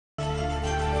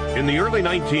In the early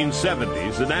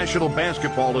 1970s, the National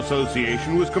Basketball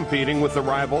Association was competing with the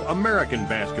rival American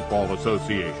Basketball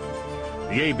Association.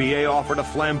 The ABA offered a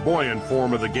flamboyant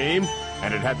form of the game,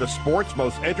 and it had the sport's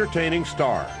most entertaining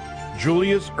star,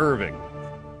 Julius Erving.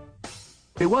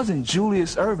 It wasn't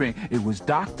Julius Erving, it was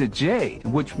Dr. J,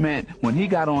 which meant when he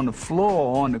got on the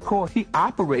floor, on the court, he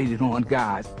operated on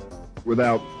guys.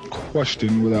 Without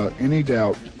question, without any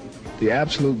doubt, the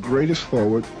absolute greatest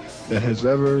forward that has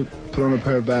ever put on a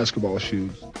pair of basketball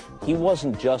shoes. He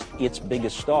wasn't just its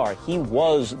biggest star, he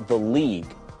was the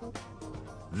league.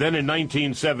 Then in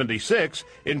 1976,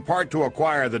 in part to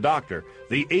acquire the doctor,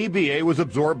 the ABA was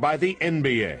absorbed by the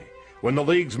NBA. When the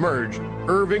leagues merged,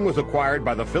 Erving was acquired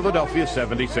by the Philadelphia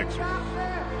 76ers.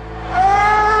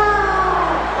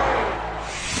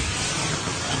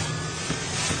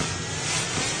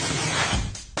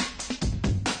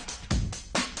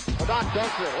 A Doc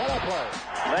dunker, what a play.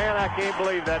 Man, I can't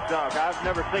believe that dunk. I've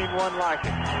never seen one like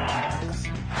it. Oh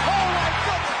my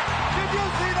goodness! Did you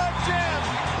see that jam?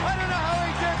 I don't know how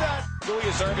he did that.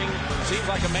 Julius Erving seems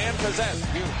like a man possessed.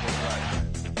 Beautiful play.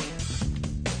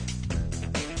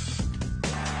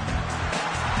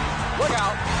 Look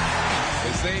out.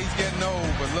 They say he's getting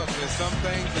old, but look, there's some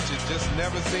things that you just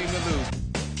never seem to lose.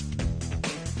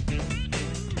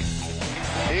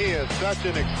 He is such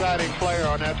an exciting player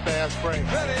on that fast break.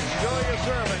 That is Julius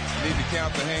Erving. Need to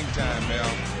count the hang time,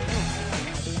 Mel.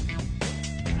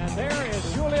 And there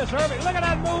is Julius Erving. Look at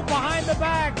that move behind the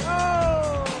back.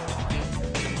 Oh!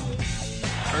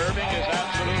 Erving is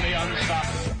absolutely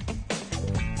unstoppable.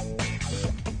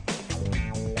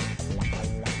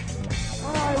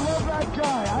 I love that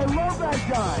guy. I love that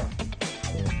guy.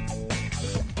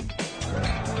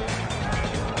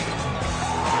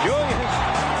 Julius.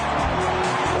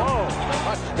 Whoa,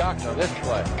 much doctor on this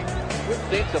play. We've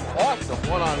seen some awesome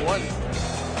one-on-one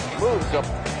moves up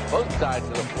both sides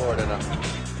of the floor tonight.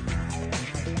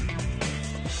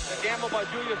 The gamble by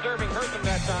Julius Erving hurt them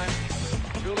that time.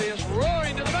 Julius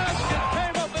roaring to the basket,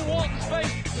 came up in Walton's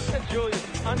face. And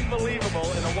Julius,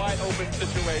 unbelievable in a wide-open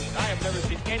situation. I have never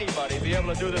seen anybody be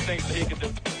able to do the things that he can do.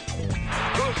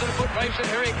 Goes to the foot race, and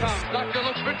here he comes. Doctor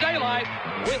looks for daylight.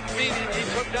 With feet, he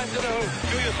took that to the hoop.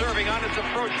 Julius Erving on his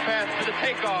approach pass to the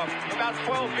takeoff. About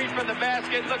 12 feet from the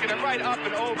basket, looking it right up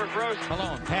and over Gross.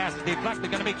 Malone, pass deflected,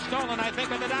 going to be stolen, I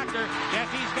think, with the doctor. Yes,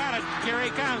 he's got it. Here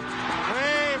he comes.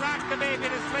 Ray rocked the baby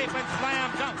to sleep and slam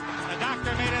dunk. The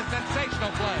doctor made a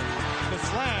sensational play. The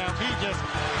slam, he just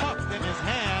puffed in his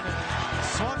hand and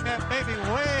swung that baby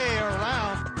way